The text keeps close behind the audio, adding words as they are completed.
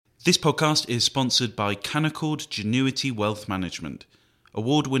This podcast is sponsored by Canaccord Genuity Wealth Management,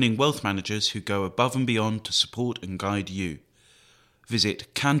 award-winning wealth managers who go above and beyond to support and guide you.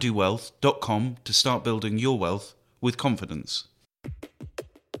 Visit candowealth.com to start building your wealth with confidence.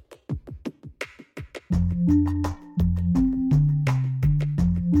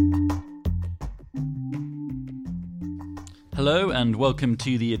 Hello and welcome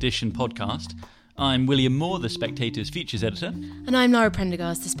to the Edition podcast. I'm William Moore, the Spectator's Features Editor. And I'm Laura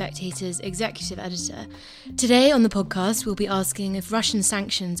Prendergast, the Spectator's Executive Editor. Today on the podcast, we'll be asking if Russian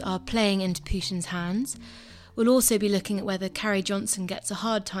sanctions are playing into Putin's hands. We'll also be looking at whether Carrie Johnson gets a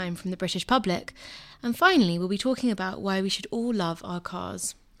hard time from the British public. And finally, we'll be talking about why we should all love our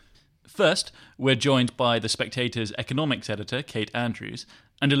cars. First, we're joined by the Spectator's Economics Editor, Kate Andrews,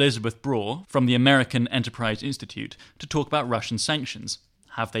 and Elizabeth Braw from the American Enterprise Institute to talk about Russian sanctions.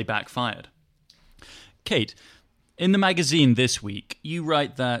 Have they backfired? Kate, in the magazine this week, you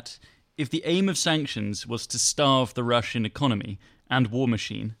write that if the aim of sanctions was to starve the Russian economy and war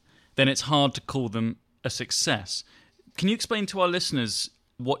machine, then it's hard to call them a success. Can you explain to our listeners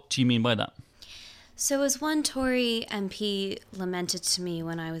what do you mean by that? So as one Tory MP lamented to me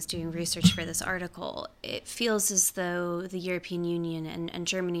when I was doing research for this article, it feels as though the European Union and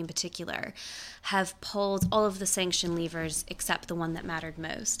Germany in particular have pulled all of the sanction levers except the one that mattered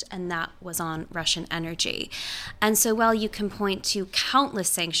most, and that was on Russian energy. And so while you can point to countless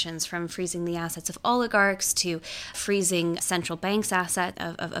sanctions, from freezing the assets of oligarchs to freezing central bank's asset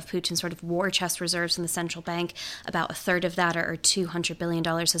of Putin's sort of war chest reserves in the central bank, about a third of that, or $200 billion,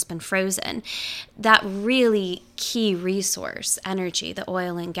 has been frozen. That really key resource, energy, the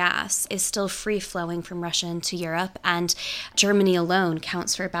oil and gas, is still free-flowing from Russia into Europe, and Germany alone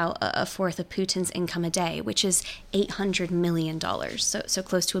counts for about a fourth of Putin's income a day, which is $800 million. So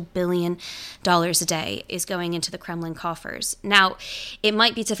close to $1 billion a day is going into the Kremlin coffers. Now, it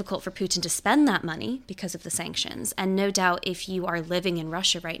might be difficult for Putin to spend that money because of the sanctions, and no doubt if you are living in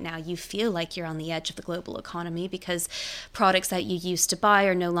Russia right now, you feel like you're on the edge of the global economy because products that you used to buy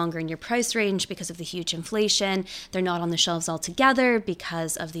are no longer in your price range because of the huge inflation. They're not on the shelves altogether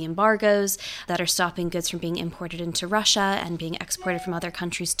because of the embargoes that are stopping goods from being imported into Russia and being exported from other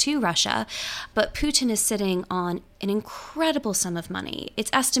countries to Russia. But Putin is sitting on an incredible sum of money. It's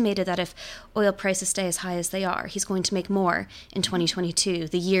estimated that if oil prices stay as high as they are, he's going to make more in 2022,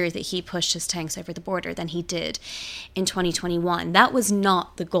 the year that he pushed his tanks over the border, than he did in 2021. That was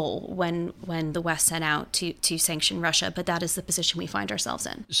not the goal when the West set out to sanction Russia, but that is the position we find ourselves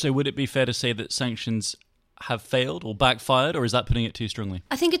in. So would it be fair to say that sanctions have failed or backfired, or is that putting it too strongly?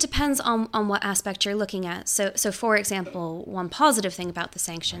 I think it depends on what aspect you're looking at. So for example, one positive thing about the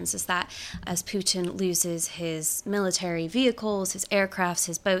sanctions is that as Putin loses his military vehicles, his aircrafts,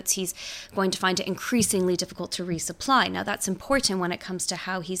 his boats, he's going to find it increasingly difficult to resupply. Now, that's important when it comes to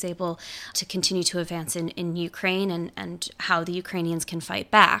how he's able to continue to advance in Ukraine and how the Ukrainians can fight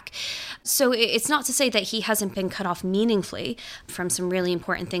back. So it's not to say that he hasn't been cut off meaningfully from some really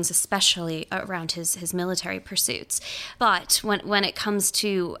important things, especially around his military pursuits. But when it comes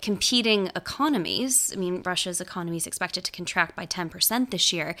to competing economies, I mean, Russia's economy is expected to contract by 10%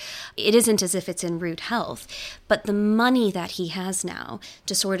 this year. It isn't as if it's in rude health, but the money that he has now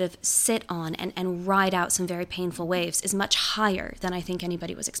to sort of sit on and ride out some very painful waves is much higher than I think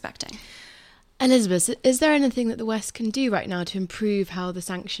anybody was expecting. Elizabeth, is there anything that the West can do right now to improve how the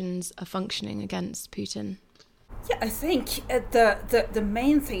sanctions are functioning against Putin? Yeah, I think the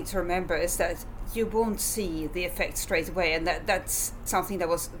main thing to remember is that you won't see the effect straight away, and that's something that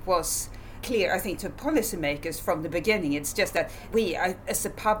was clear, I think, to policymakers from the beginning. It's just that we, as a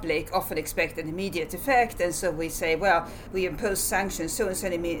public, often expect an immediate effect, and so we say, well, we imposed sanctions so and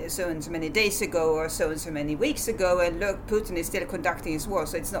so many days ago or so and so many weeks ago, and look, Putin is still conducting his war,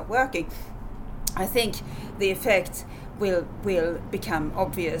 so it's not working. I think the effect will become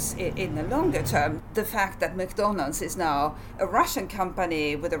obvious in the longer term. The fact that McDonald's is now a Russian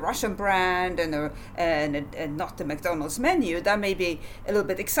company with a Russian brand and not the McDonald's menu, that may be a little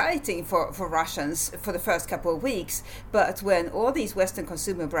bit exciting for Russians for the first couple of weeks. But when all these Western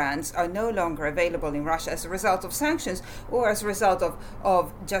consumer brands are no longer available in Russia as a result of sanctions or as a result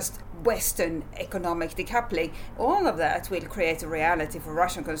of just Western economic decoupling, all of that will create a reality for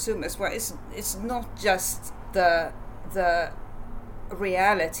Russian consumers where it's not just the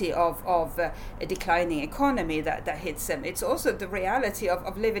reality of a declining economy that hits them. It's also the reality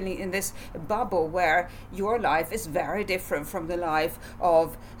of living in this bubble where your life is very different from the life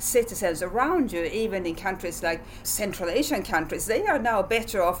of citizens around you. Even in countries like Central Asian countries, they are now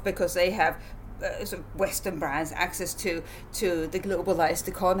better off because they have sort of Western brands access to the globalized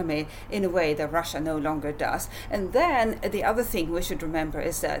economy in a way that Russia no longer does. And then the other thing we should remember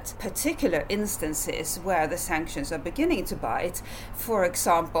is that particular instances where the sanctions are beginning to bite, for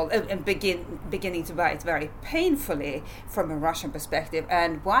example, and beginning to bite very painfully from a Russian perspective.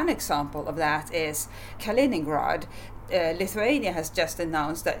 And one example of that is Kaliningrad. Lithuania has just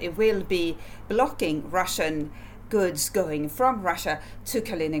announced that it will be blocking Russian goods going from Russia to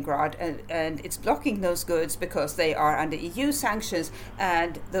Kaliningrad, and it's blocking those goods because they are under EU sanctions,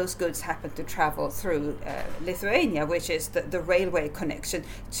 and those goods happen to travel through Lithuania, which is the railway connection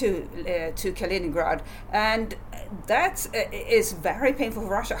to Kaliningrad, and that is very painful for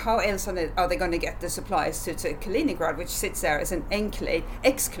Russia. How else are they going to get the supplies to Kaliningrad, which sits there as an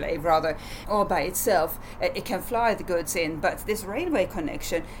exclave rather, all by itself? It can fly the goods in, but this railway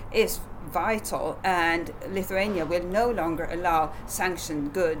connection is vital, and Lithuania will no longer allow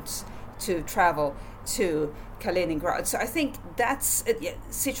sanctioned goods to travel to Kaliningrad. So I think that's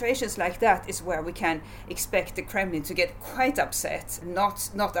situations like that is where we can expect the Kremlin to get quite upset, not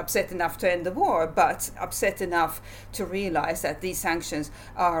upset enough to end the war, but upset enough to realize that these sanctions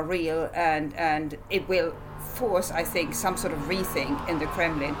are real, and it will force, I think, some sort of rethink in the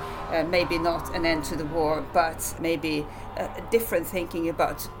Kremlin. Maybe not an end to the war, but maybe a different thinking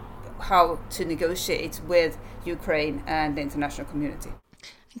about how to negotiate with Ukraine and the international community.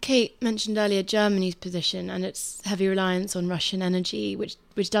 Kate mentioned earlier Germany's position and its heavy reliance on Russian energy,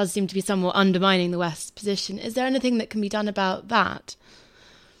 which does seem to be somewhat undermining the West's position. Is there anything that can be done about that?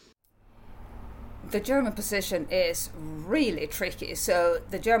 The German position is really tricky. So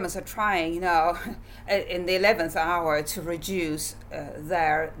the Germans are trying now in the 11th hour to reduce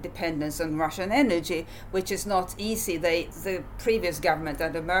their dependence on Russian energy, which is not easy. The previous government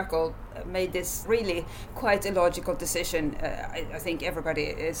under Merkel made this really quite illogical decision. I think everybody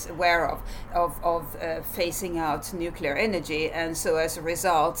is aware of phasing out nuclear energy, and so as a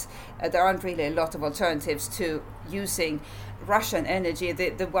result there aren't really a lot of alternatives to using Russian energy.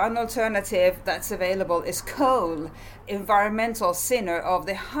 The one alternative that's available is coal, environmental sinner of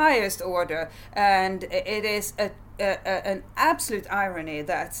the highest order, and it is an absolute irony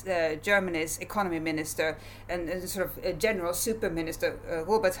that Germany's economy minister and sort of a general super minister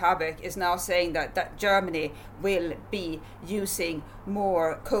Robert Habeck is now saying that Germany will be using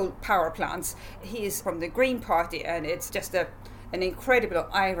more coal power plants. He is from the Green Party, and it's just an incredible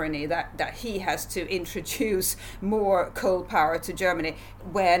irony that he has to introduce more coal power to Germany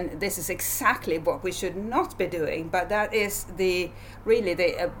when this is exactly what we should not be doing. But that is really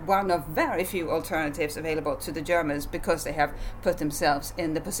one of very few alternatives available to the Germans, because they have put themselves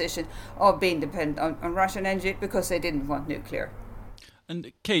in the position of being dependent on Russian energy because they didn't want nuclear.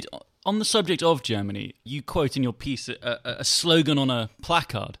 And Kate, on the subject of Germany, you quote in your piece a slogan on a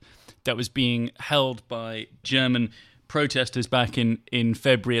placard that was being held by German protesters back in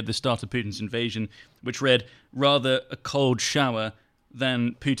February at the start of Putin's invasion, which read, "Rather a cold shower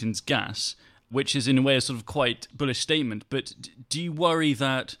than Putin's gas," which is in a way a sort of quite bullish statement. But do you worry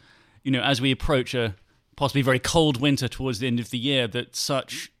that, as we approach a possibly very cold winter towards the end of the year, that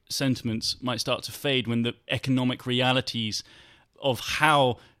such sentiments might start to fade when the economic realities of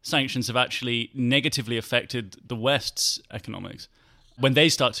how sanctions have actually negatively affected the West's economics, when they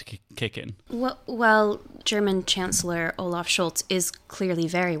start to kick in? Well, German Chancellor Olaf Scholz is clearly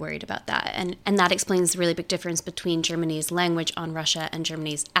very worried about that. And that explains the really big difference between Germany's language on Russia and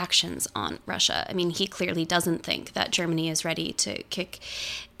Germany's actions on Russia. I mean, he clearly doesn't think that Germany is ready to kick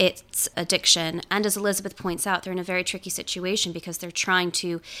its addiction. And as Elizabeth points out, they're in a very tricky situation because they're trying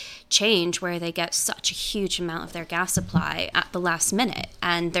to change where they get such a huge amount of their gas supply at the last minute.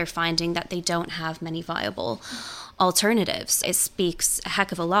 And they're finding that they don't have many viable alternatives. It speaks a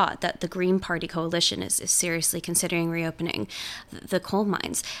heck of a lot that the Green Party coalition is seriously considering reopening the coal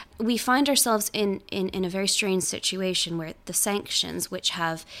mines. We find ourselves in a very strange situation where the sanctions, which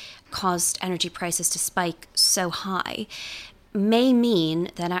have caused energy prices to spike so high, may mean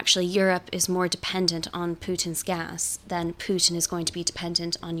that actually Europe is more dependent on Putin's gas than Putin is going to be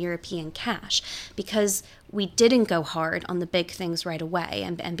dependent on European cash, because we didn't go hard on the big things right away,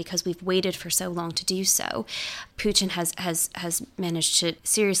 and because we've waited for so long to do so, Putin has managed to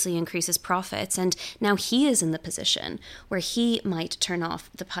seriously increase his profits, and now he is in the position where he might turn off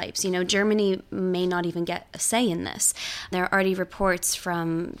the pipes. Germany may not even get a say in this. There are already reports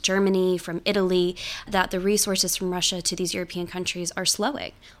from Germany, from Italy, that the resources from Russia to these European countries are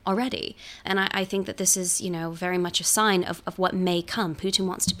slowing already. And I think that this is, very much a sign of what may come. Putin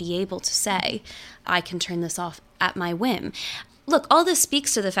wants to be able to say, I can turn this off at my whim. Look, all this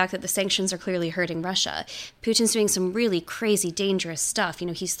speaks to the fact that the sanctions are clearly hurting Russia. Putin's doing some really crazy, dangerous stuff.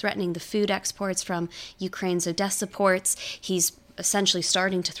 He's threatening the food exports from Ukraine's Odessa ports. He's essentially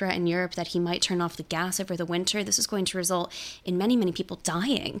starting to threaten Europe that he might turn off the gas over the winter. This is going to result in many, many people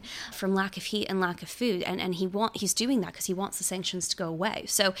dying from lack of heat and lack of food. And he's doing that because he wants the sanctions to go away.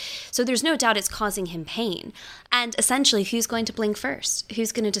 So there's no doubt it's causing him pain. And essentially, who's going to blink first?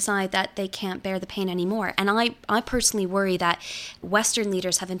 Who's going to decide that they can't bear the pain anymore? And I personally worry that Western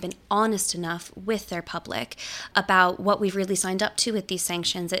leaders haven't been honest enough with their public about what we've really signed up to with these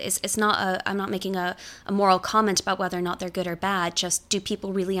sanctions. It's not I'm not making a moral comment about whether or not they're good or bad. Just, do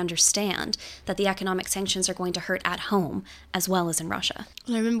people really understand that the economic sanctions are going to hurt at home as well as in Russia?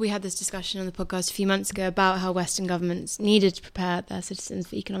 Well, I remember we had this discussion on the podcast a few months ago about how Western governments needed to prepare their citizens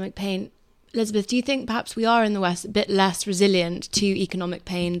for economic pain. Elizabeth, do you think perhaps we are in the West a bit less resilient to economic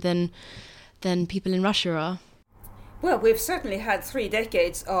pain than people in Russia are? Well, we've certainly had 3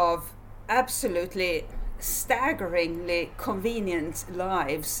 decades of absolutely staggeringly convenient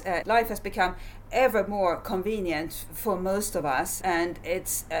lives. Life has become ever more convenient for most of us, and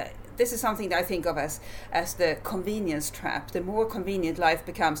it's this is something that I think of as the convenience trap. The more convenient life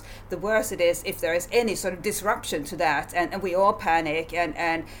becomes, the worse it is if there is any sort of disruption to that, and we all panic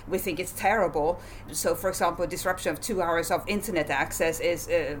and we think it's terrible. So, for example, disruption of 2 hours of internet access is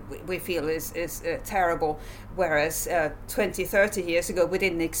we feel is terrible, whereas 20, 30 years ago we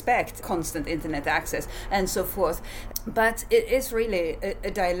didn't expect constant internet access and so forth. But it is really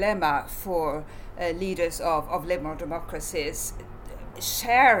a dilemma for leaders of liberal democracies,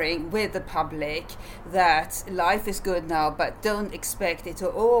 sharing with the public that life is good now, but don't expect it to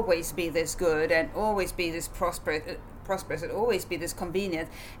always be this good and always be this prosperous and always be this convenient.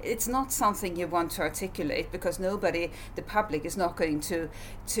 It's not something you want to articulate, because the public is not going to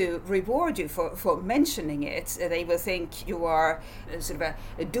reward you for mentioning it. They will think you are sort of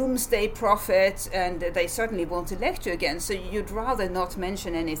a doomsday prophet, and they certainly won't elect you again. So you'd rather not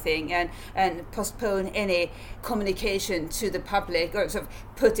mention anything and postpone any communication to the public, or sort of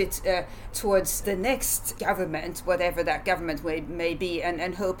put it towards the next government, whatever that government may be,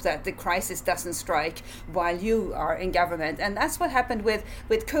 and hope that the crisis doesn't strike while you are in government. And that's what happened with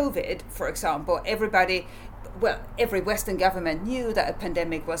COVID, for example. Every Western government knew that a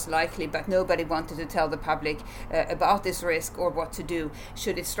pandemic was likely, but nobody wanted to tell the public about this risk or what to do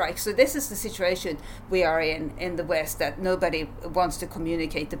should it strike. So this is the situation we are in the West, that nobody wants to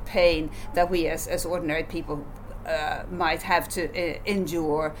communicate the pain that we as ordinary people might have to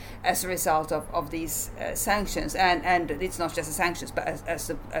endure as a result of these sanctions, and it's not just the sanctions, but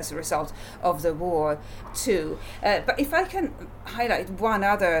as a result of the war too. But if I can highlight one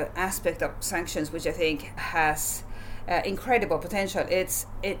other aspect of sanctions which I think has incredible potential, it's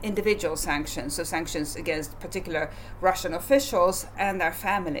individual sanctions, so sanctions against particular Russian officials and their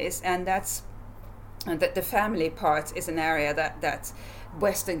families, and that the family part is an area that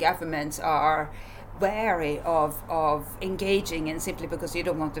Western governments are wary of engaging in, simply because you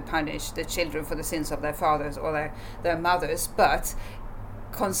don't want to punish the children for the sins of their fathers or their mothers. But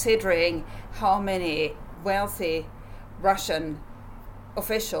considering how many wealthy Russian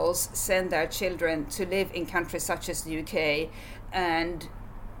officials send their children to live in countries such as the UK, and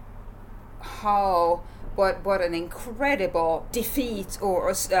what an incredible defeat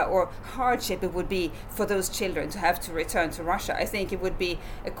or hardship it would be for those children to have to return to Russia, I think it would be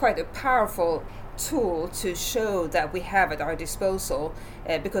quite a powerful tool to show that we have at our disposal,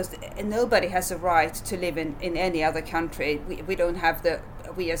 because nobody has a right to live in any other country. We don't have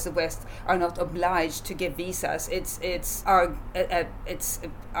we as the West are not obliged to give visas. It's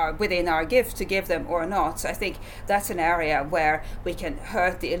within our gift to give them or not. So I think that's an area where we can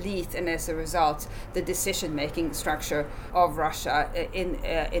hurt the elite, and as a result the decision-making structure of Russia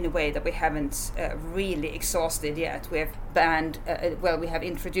in a way that we haven't really exhausted yet. We have banned we have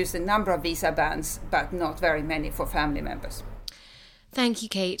introduced a number of visa bans, but not very many for family members. Thank you,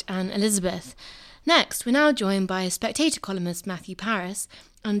 Kate and Elizabeth. Next, we're now joined by Spectator columnist Matthew Parris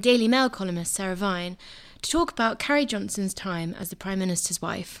and Daily Mail columnist Sarah Vine to talk about Carrie Johnson's time as the Prime Minister's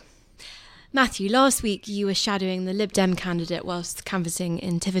wife. Matthew, last week you were shadowing the Lib Dem candidate whilst canvassing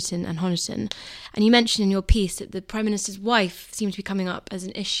in Tiverton and Honiton, and you mentioned in your piece that the Prime Minister's wife seemed to be coming up as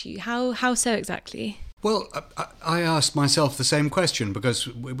an issue. How so exactly? Well, I asked myself the same question, because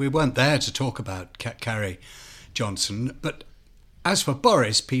we weren't there to talk about Carrie Johnson, but as for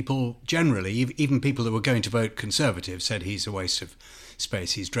Boris, people generally, even people who were going to vote Conservative, said he's a waste of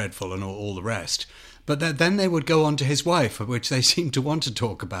Spacey's dreadful and all the rest. But then they would go on to his wife, which they seem to want to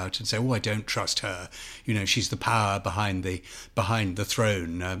talk about, and say, "Oh, I don't trust her. You know, she's the power behind the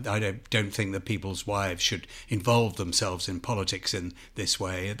throne. I don't think that people's wives should involve themselves in politics in this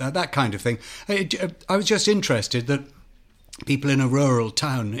way." That kind of thing. I was just interested that people in a rural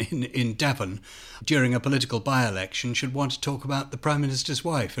town in Devon, during a political by-election, should want to talk about the Prime Minister's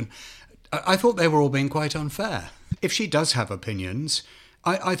wife, and I thought they were all being quite unfair. If she does have opinions,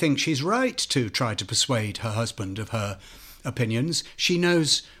 I think she's right to try to persuade her husband of her opinions. She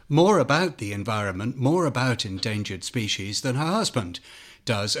knows more about the environment, more about endangered species than her husband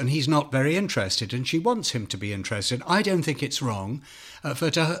does, and he's not very interested, and she wants him to be interested. I don't think it's wrong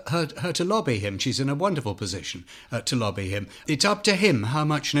for her to lobby him. She's in a wonderful position to lobby him. It's up to him how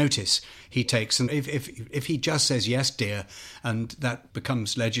much notice he takes, and if he just says, "Yes, dear," and that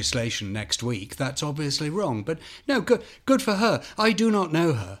becomes legislation next week, that's obviously wrong. But no, good for her. I do not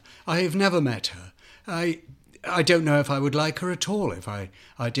know her. I have never met her. I don't know if I would like her at all if I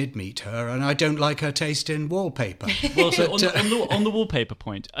did meet her, and I don't like her taste in wallpaper. Well, so on the wallpaper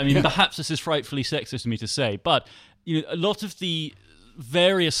point, I mean, perhaps this is frightfully sexist of me to say, but you know, a lot of the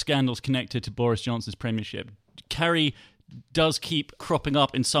various scandals connected to Boris Johnson's premiership, Carrie does keep cropping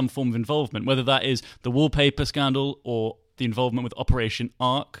up in some form of involvement, whether that is the wallpaper scandal or the involvement with Operation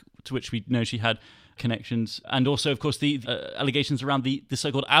Ark, to which we know she had connections, and also, of course, the allegations around the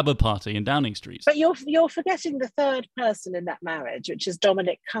so-called ABBA party in Downing Street. But you're forgetting the third person in that marriage, which is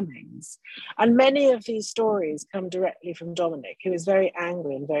Dominic Cummings. And many of these stories come directly from Dominic, who is very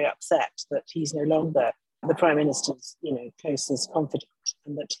angry and very upset that he's no longer the Prime Minister's, closest confidant,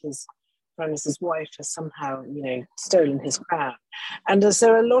 and that his Prime Minister's wife has somehow, stolen his crown. And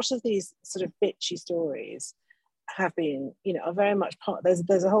so a lot of these sort of bitchy stories have been, are very much part.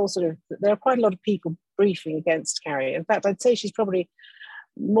 There's a whole there are quite a lot of people briefing against Carrie. In fact, I'd say she's probably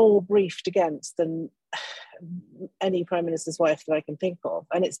more briefed against than any Prime Minister's wife that I can think of.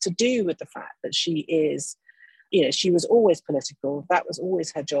 And it's to do with the fact that she is, she was always political. That was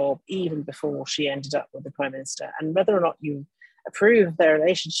always her job, even before she ended up with the Prime Minister. And whether or not you approve of their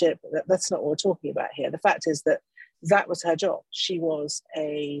relationship, that's not what we're talking about here. The fact is that was her job. She was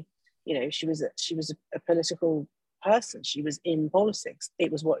she was a political person. She was in politics.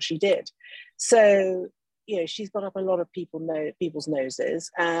 It was what she did. So, she's got up a lot of people's noses,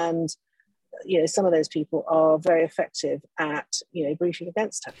 and some of those people are very effective at briefing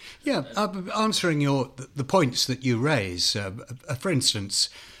against her. Yeah, answering the points that you raise. For instance,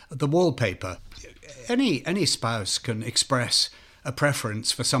 the wallpaper. Any spouse can express a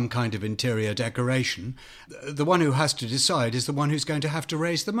preference for some kind of interior decoration. The one who has to decide is the one who's going to have to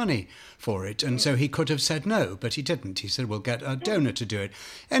raise the money for it. And so he could have said no, but he didn't. He said, "We'll get a donor to do it."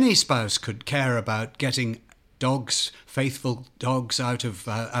 Any spouse could care about getting faithful dogs out of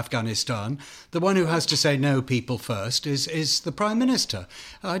Afghanistan. The one who has to say no, people first, is the Prime Minister.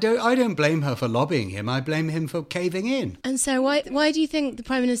 I don't blame her for lobbying him. I blame him for caving in. And so why do you think the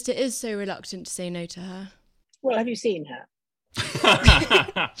Prime Minister is so reluctant to say no to her? Well, have you seen her?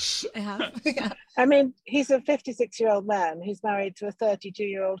 I have. Yeah. I mean, he's a 56-year-old man who's married to a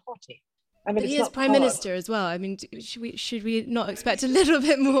 32-year-old hottie. I mean, but he is Prime Minister as well. I mean, should we not expect a little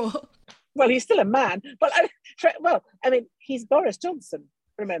bit more? Well, he's still a man. But he's Boris Johnson.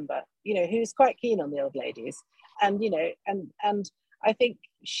 Remember, who's quite keen on the old ladies, and and I think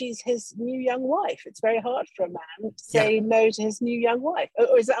she's his new young wife. It's very hard for a man to say no to his new young wife.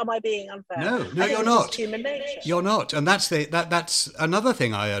 Or am I being unfair? No, you're not. Human nature. You're not, and that's another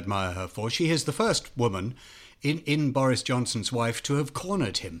thing I admire her for. She is the first woman in Boris Johnson's wife to have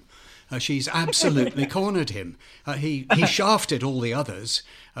cornered him. She's absolutely cornered him. He shafted all the others.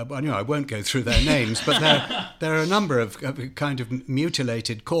 I won't go through their names, but there are a number of kind of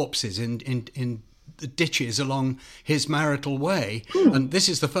mutilated corpses in the ditches along his marital way, and this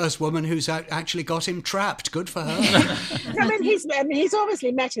is the first woman who's actually got him trapped. Good for her. I mean, he's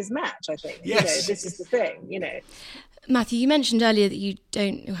obviously met his match. I think. Yes. This is the thing. Matthew, you mentioned earlier that you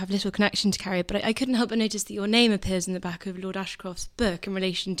have little connection to Carrie, but I couldn't help but notice that your name appears in the back of Lord Ashcroft's book in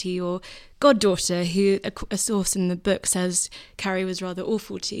relation to your goddaughter, who a source in the book says Carrie was rather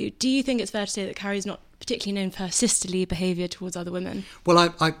awful to you. Do you think it's fair to say that Carrie's not particularly known for her sisterly behaviour towards other women?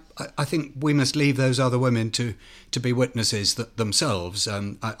 Well, I think we must leave those other women to be witnesses themselves.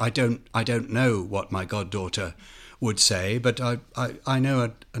 I don't know what my goddaughter would say, but I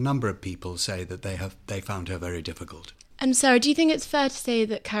know a number of people say that they found her very difficult. And Sarah, do you think it's fair to say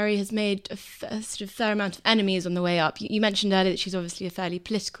that Carrie has made a sort of fair amount of enemies on the way up? You mentioned earlier that she's obviously a fairly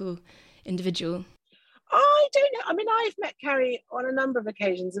political individual. I don't know. I mean, I've met Carrie on a number of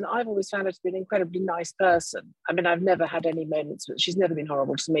occasions, and I've always found her to be an incredibly nice person. I mean, I've never had any moments, but she's never been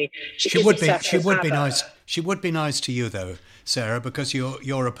horrible to me. She would be nice. She would be nice to you, though, Sarah, because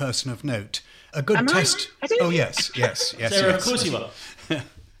you're a person of note. A good test. Yes. Sarah, of course you are.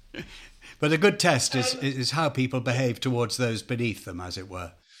 But a good test is how people behave towards those beneath them, as it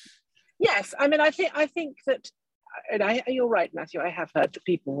were. Yes, I mean, I think that, and you're right, Matthew. I have heard that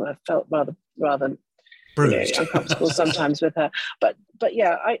people have felt rather bruised, uncomfortable sometimes with her. But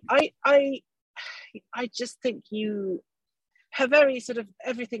yeah, I just think you have very sort of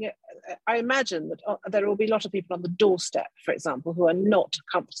everything. I imagine that there will be a lot of people on the doorstep, for example, who are not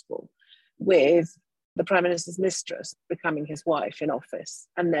comfortable with the Prime Minister's mistress becoming his wife in office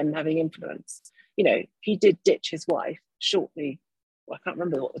and then having influence. You know, he did ditch his wife shortly. Well, I can't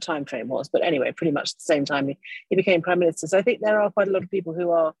remember what the time frame was, but anyway, pretty much the same time he became Prime Minister. So I think there are quite a lot of people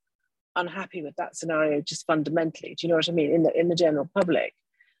who are unhappy with that scenario just fundamentally. Do you know what I mean? In the general public.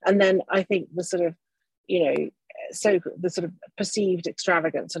 And then I think the sort of, the sort of perceived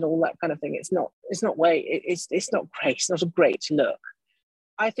extravagance and all that kind of thing, it's not great. It's not a great look.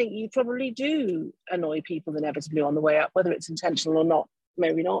 I think you probably do annoy people inevitably on the way up, whether it's intentional or not,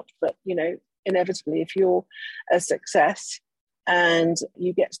 maybe not, but, inevitably, if you're a success and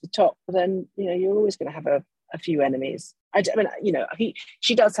you get to the top, then, you're always going to have a few enemies.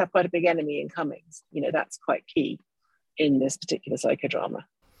 She does have quite a big enemy in Cummings. That's quite key in this particular psychodrama.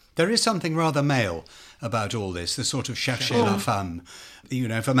 There is something rather male about all this, the sort of chercher la femme.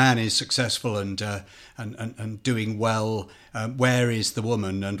 If a man is successful and doing well, where is the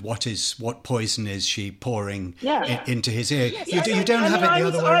woman, and what poison is she pouring into his ear? Yes, you don't have it the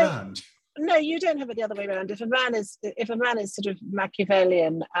other way around. No, you don't have it the other way around. If a man is sort of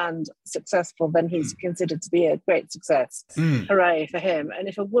Machiavellian and successful, then he's considered to be a great success. Hooray for him! And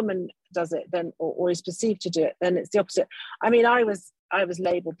if a woman does it, then or is perceived to do it, then it's the opposite. I mean, I was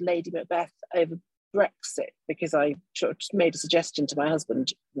labelled Lady Macbeth over Brexit because I sort of made a suggestion to my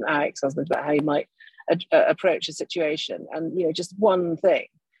husband, our ex-husband, about how he might approach a situation, and just one thing,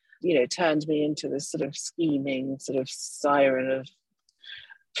 turned me into this sort of scheming sort of siren of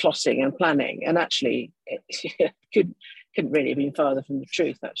plotting and planning, and actually it couldn't really have been farther from the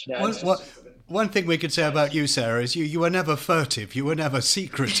truth, actually. One thing we could say about you, Sarah, is you were never furtive, you were never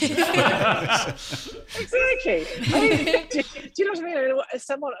secretive. Exactly. I mean, do you know what I mean?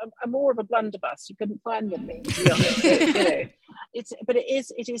 Someone more of a blunderbuss you couldn't find than me, to be honest.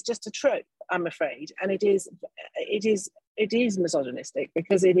 It is just a trope, I'm afraid, and it is misogynistic,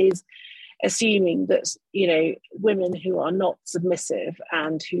 because it is assuming that women who are not submissive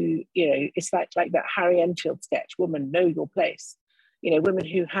and who it's like that Harry Enfield sketch, woman, know your place. Women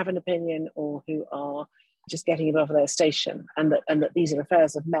who have an opinion or who are just getting above their station, and that these are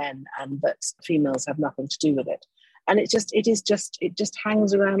affairs of men, and that females have nothing to do with it. And it just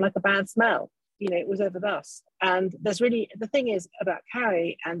hangs around like a bad smell. It was over thus. And there's really, the thing is about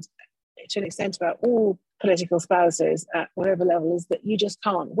Carrie, and to an extent about all political spouses at whatever level, is that you just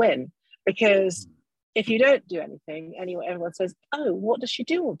can't win. Because if you don't do anything, everyone says, "Oh, what does she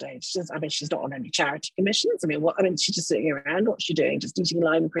do all day?" She's not on any charity commissions. She's just sitting around. What's she doing? Just eating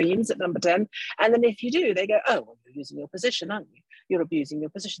lime creams at Number 10. And then if you do, they go, "Oh, well, you're using your position, aren't you? You're abusing your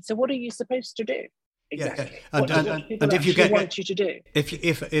position. So what are you supposed to do?" Exactly. Yeah. And if you get, want you to do.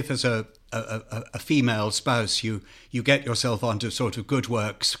 If as a female spouse you get yourself onto sort of good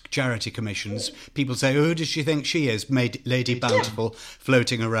works charity commissions, people say, "Oh, who does she think she is? Made Lady Bountiful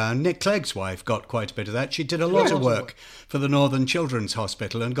floating around." Nick Clegg's wife got quite a bit of that. She did a lot of work for the Northern Children's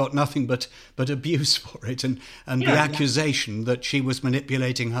Hospital and got nothing but abuse for it, and the accusation that she was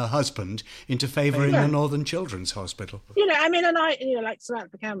manipulating her husband into favouring the Northern Children's Hospital. Like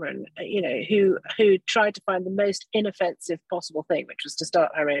Samantha Cameron, who tried to find the most inoffensive possible thing, which was to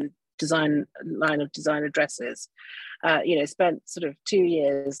start her own line of designer dresses. Spent sort of 2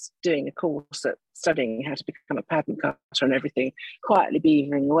 years doing a course at studying how to become a pattern cutter and everything, quietly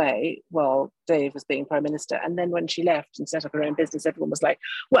beavering away while Dave was being Prime Minister. And then when she left and set up her own business, everyone was like,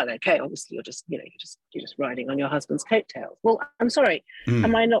 "Well, okay, obviously you're just riding on your husband's coattails." Well, I'm sorry,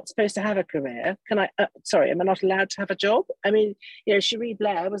 am I not supposed to have a career? Am I not allowed to have a job? I mean, Cherie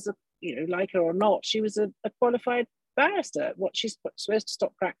Blair was like her or not, she was a qualified barrister. What, she's supposed to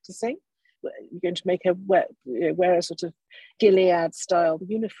stop practicing? You're going to make her wear a sort of Gilead-style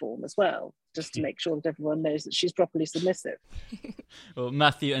uniform as well, just to make sure that everyone knows that she's properly submissive. Well,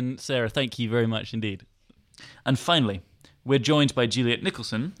 Matthew and Sarah, thank you very much indeed. And finally, we're joined by Juliet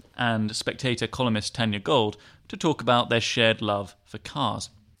Nicholson and Spectator columnist Tanya Gold to talk about their shared love for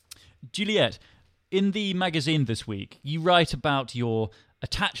cars. Juliet, in the magazine this week, you write about your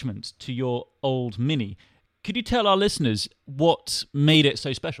attachment to your old Mini. Could you tell our listeners what made it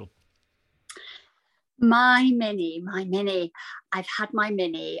so special? My Mini. I've had my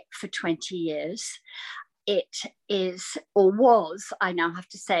Mini for 20 years. It is, or was, I now have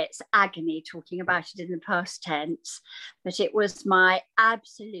to say it's agony talking about it in the past tense, but it was my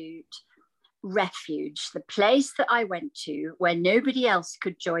absolute refuge, the place that I went to where nobody else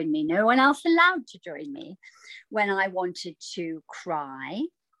could join me, no one else allowed to join me, when I wanted to cry,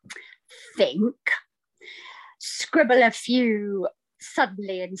 think, scribble a few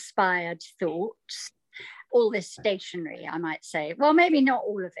suddenly inspired thoughts. All this stationery, I might say. Well, maybe not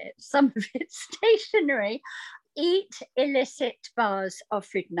all of it, some of it stationery. Eat illicit bars of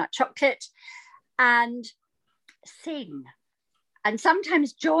fruit and nut chocolate and sing. And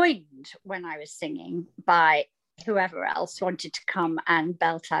sometimes joined when I was singing by whoever else wanted to come and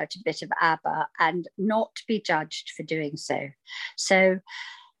belt out a bit of ABBA and not be judged for doing so. So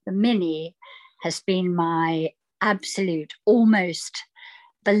the Mini has been my absolute, almost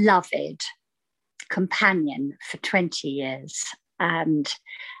beloved companion for 20 years, and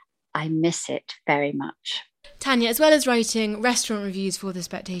I miss it very much. Tanya, as well as writing restaurant reviews for The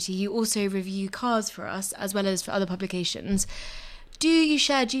Spectator, you also review cars for us, as well as for other publications. Do you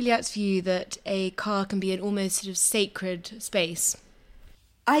share Juliet's view that a car can be an almost sort of sacred space?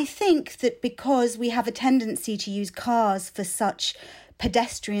 I think that because we have a tendency to use cars for such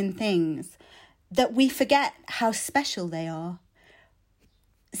pedestrian things, that we forget how special they are.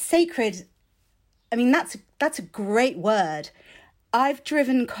 Sacred, I mean, that's a great word. I've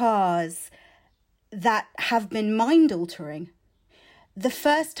driven cars that have been mind-altering. The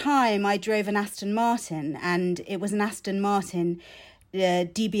first time I drove an Aston Martin, and it was an Aston Martin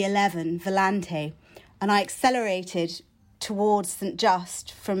DB11 Volante, and I accelerated towards St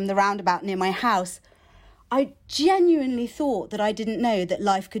Just from the roundabout near my house, I genuinely thought that I didn't know that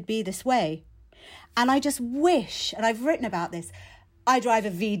life could be this way. And I just wish, and I've written about this, I drive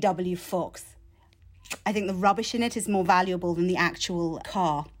a VW Fox. I think the rubbish in it is more valuable than the actual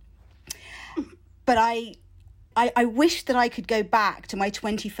car. But I wish that I could go back to my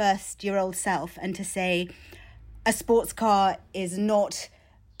 21st-year-old self and to say a sports car is not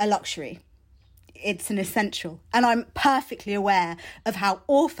a luxury. It's an essential. And I'm perfectly aware of how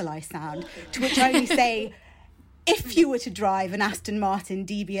awful I sound, to which I only say, if you were to drive an Aston Martin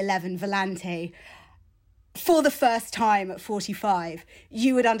DB11 Volante for the first time at 45,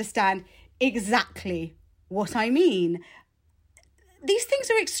 you would understand exactly what I mean. These things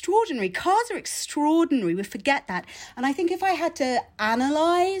are extraordinary. Cars are extraordinary. We forget that. And I think if I had to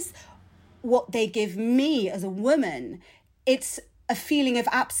analyse what they give me as a woman, it's a feeling of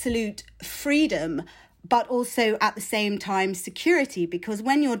absolute freedom, but also at the same time security. Because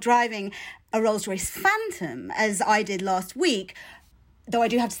when you're driving a Rolls-Royce Phantom, as I did last week, though I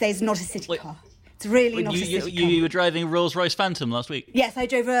do have to say it's not a city car. It's really not a city car. You were driving a Rolls-Royce Phantom last week? Yes, I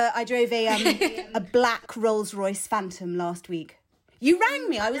drove a black Rolls-Royce Phantom last week. You rang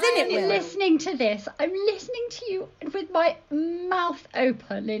me. I was in it, Will. I'm listening to this. I'm listening to you with my mouth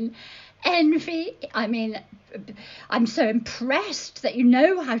open in envy. I mean, I'm so impressed that you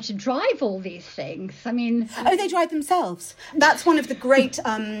know how to drive all these things. I mean... Oh, they drive themselves. That's one of the great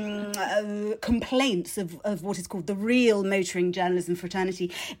complaints of what is called the real motoring journalism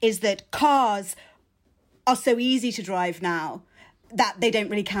fraternity, is that cars are so easy to drive now that they don't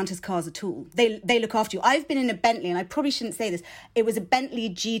really count as cars at all. They look after you. I've been in a Bentley, and I probably shouldn't say this. It was a Bentley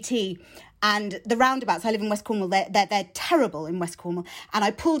GT, and the roundabouts, I live in West Cornwall, they're terrible in West Cornwall. And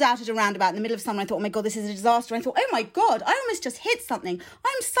I pulled out at a roundabout in the middle of summer, and I thought, oh my God, this is a disaster. And I thought, oh my God, I almost just hit something.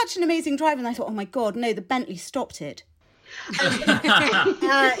 I'm such an amazing driver. And I thought, oh my God, no, the Bentley stopped it.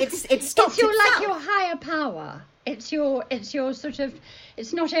 It stopped It's itself. like your higher power. It's your sort of,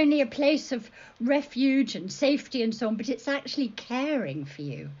 it's not only a place of refuge and safety and so on, but it's actually caring for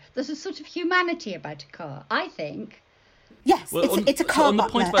you. There's a sort of humanity about a car, I think. Yes, Well, it's a car on the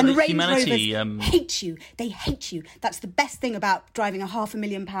butler, point about and the Range humanity, Rovers hate you. They hate you. That's the best thing about driving a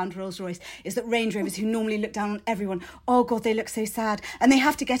 £500,000 Rolls Royce, is that Range Rovers, who normally look down on everyone, oh God, they look so sad, and they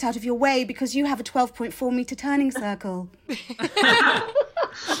have to get out of your way because you have a 12.4 metre turning circle.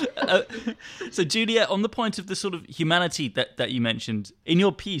 So, Juliet, on the point of the sort of humanity that you mentioned, in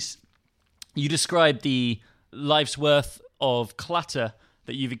your piece, you described the life's worth of clutter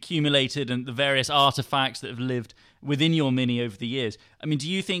that you've accumulated and the various artefacts that have lived within your Mini over the years. I mean, do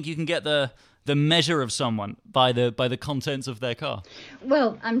you think you can get the measure of someone by the contents of their car?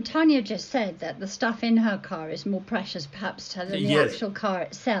 Well, Tanya just said that the stuff in her car is more precious perhaps to her than the Yes. actual car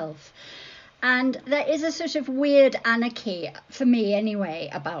itself. And there is a sort of weird anarchy, for me anyway,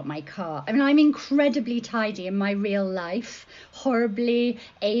 about my car. I mean, I'm incredibly tidy in my real life, horribly,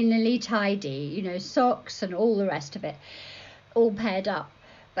 anally tidy, you know, socks and all the rest of it, all paired up.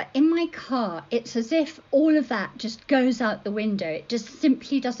 But in my car, it's as if all of that just goes out the window. It just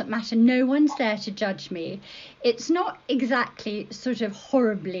simply doesn't matter. No one's there to judge me. It's not exactly sort of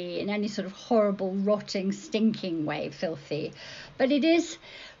horribly, in any sort of horrible, rotting, stinking way, filthy. But it is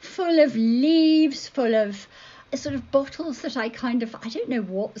full of leaves, full of sort of bottles that I don't know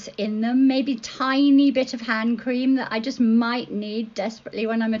what's in them. Maybe tiny bit of hand cream that I just might need desperately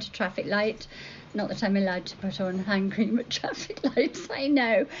when I'm at a traffic light. Not that I'm allowed to put on hand cream at traffic lights, I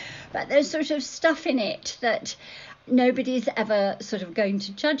know. But there's sort of stuff in it that nobody's ever sort of going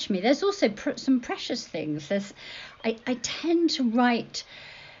to judge me. There's also some precious things. I tend to write,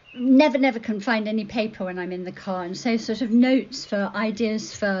 never can find any paper when I'm in the car, and so sort of notes for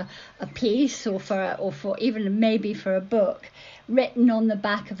ideas for a piece or for even maybe for a book, written on the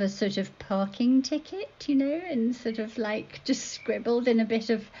back of a sort of parking ticket, you know, and sort of like just scribbled in a bit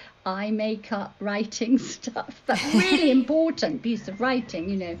of eye makeup writing stuff, but really important piece of writing,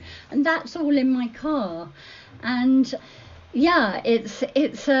 you know, and that's all in my car. And yeah, it's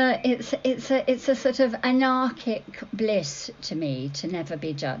a sort of anarchic bliss to me to never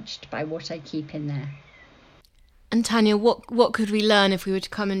be judged by what I keep in there. And Tanya, what could we learn if we were to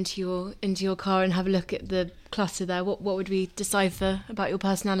come into your car and have a look at the clutter there? What would we decipher about your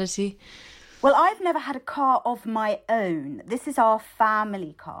personality? Well, I've never had a car of my own. This is our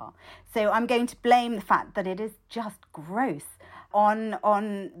family car. So I'm going to blame the fact that it is just gross on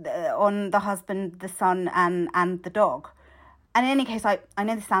the husband, the son and the dog. And in any case, I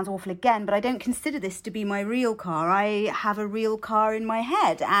know this sounds awful again, but I don't consider this to be my real car. I have a real car in my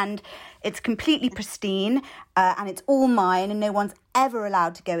head, and it's completely pristine, and it's all mine, and no one's ever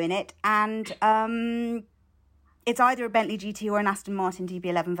allowed to go in it. And it's either a Bentley GT or an Aston Martin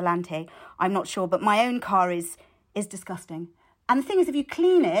DB11 Volante. I'm not sure, but my own car is disgusting. And the thing is, if you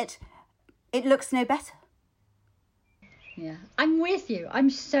clean it, it looks no better. Yeah, I'm with you. I'm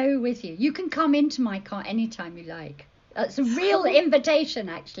so with you. You can come into my car anytime you like. It's a real invitation,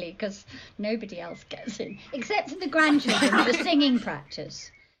 actually, because nobody else gets in, except for the grandchildren at the singing practice.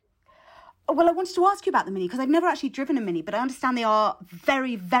 Well, I wanted to ask you about the Mini, because I've never actually driven a Mini, but I understand they are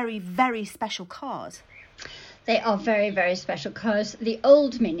very, very, very special cars. They are very, very special cars. The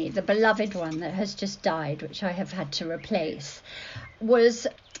old Mini, the beloved one that has just died, which I have had to replace, it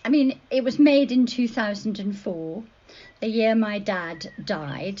was made in 2004. The year my dad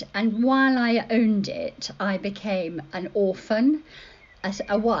died, and while I owned it, I became an orphan,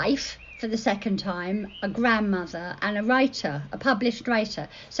 a wife for the second time, a grandmother, and a writer, a published writer.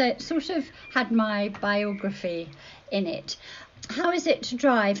 So it sort of had my biography in it. How is it to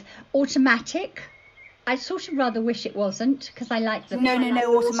drive? Automatic? I sort of rather wish it wasn't, because I like the... No,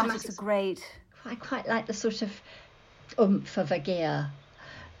 automatics are great. I quite like the sort of oomph of a gear.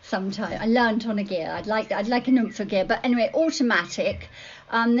 Sometimes I learnt on a gear. I'd like an oomph of gear, but anyway, automatic.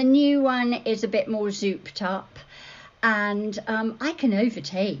 The new one is a bit more zooped up, and I can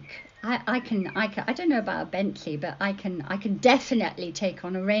overtake. I can. I don't know about a Bentley, but I can definitely take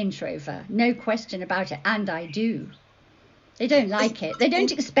on a Range Rover. No question about it, and I do. They don't like it. They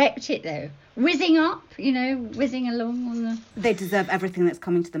don't expect it though. Whizzing up, whizzing along on the... They deserve everything that's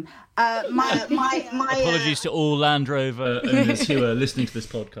coming to them. My Apologies to all Land Rover owners who are listening to this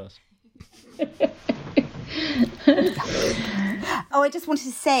podcast. I just wanted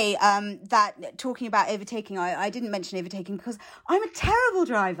to say that talking about overtaking, I didn't mention overtaking because I'm a terrible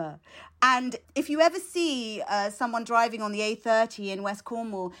driver. And if you ever see someone driving on the A30 in West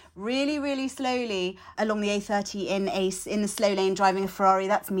Cornwall really, really slowly along the A30 in the slow lane driving a Ferrari,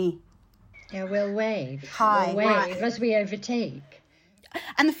 that's me. Yeah, we'll wave. Hi. We'll wave as we overtake.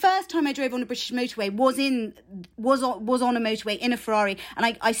 And the first time I drove on a British motorway was on a motorway in a Ferrari,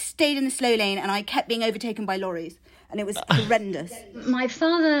 and I stayed in the slow lane and I kept being overtaken by lorries, and it was horrendous. My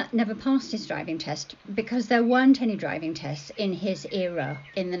father never passed his driving test because there weren't any driving tests in his era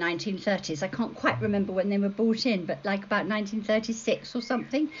in the 1930s. I can't quite remember when they were brought in, but like about 1936 or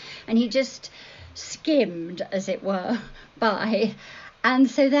something, and he just skimmed, as it were, by...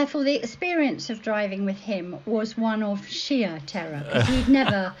 And so, therefore, the experience of driving with him was one of sheer terror. Because he'd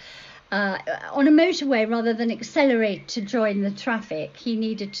never, on a motorway, rather than accelerate to join the traffic, he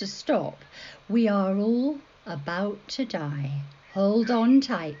needed to stop. We are all about to die. Hold on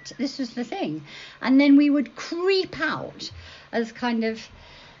tight. This was the thing. And then we would creep out as kind of...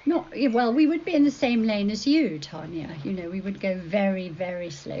 we would be in the same lane as you, Tanya. We would go very, very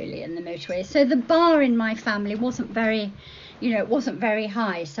slowly in the motorway. So the bar in my family wasn't very it wasn't very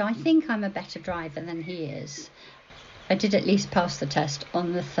high. So I think I'm a better driver than he is. I did at least pass the test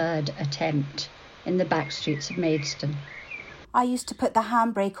on the 3rd attempt in the back streets of Maidstone. I used to put the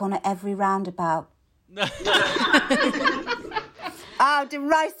handbrake on at every roundabout.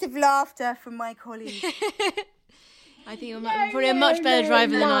 Derisive laughter from my colleagues. I think you're probably a much better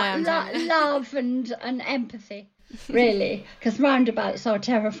driver than I am. Love and empathy, really, because roundabouts are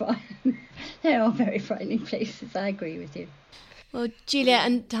terrifying. They are very frightening places, I agree with you. Well, Juliet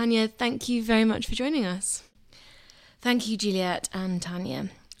and Tanya, thank you very much for joining us. Thank you, Juliet and Tanya.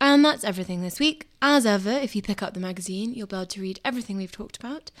 And that's everything this week. As ever, if you pick up the magazine, you'll be able to read everything we've talked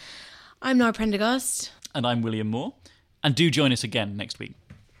about. I'm Nora Prendergast. And I'm William Moore. And do join us again next week.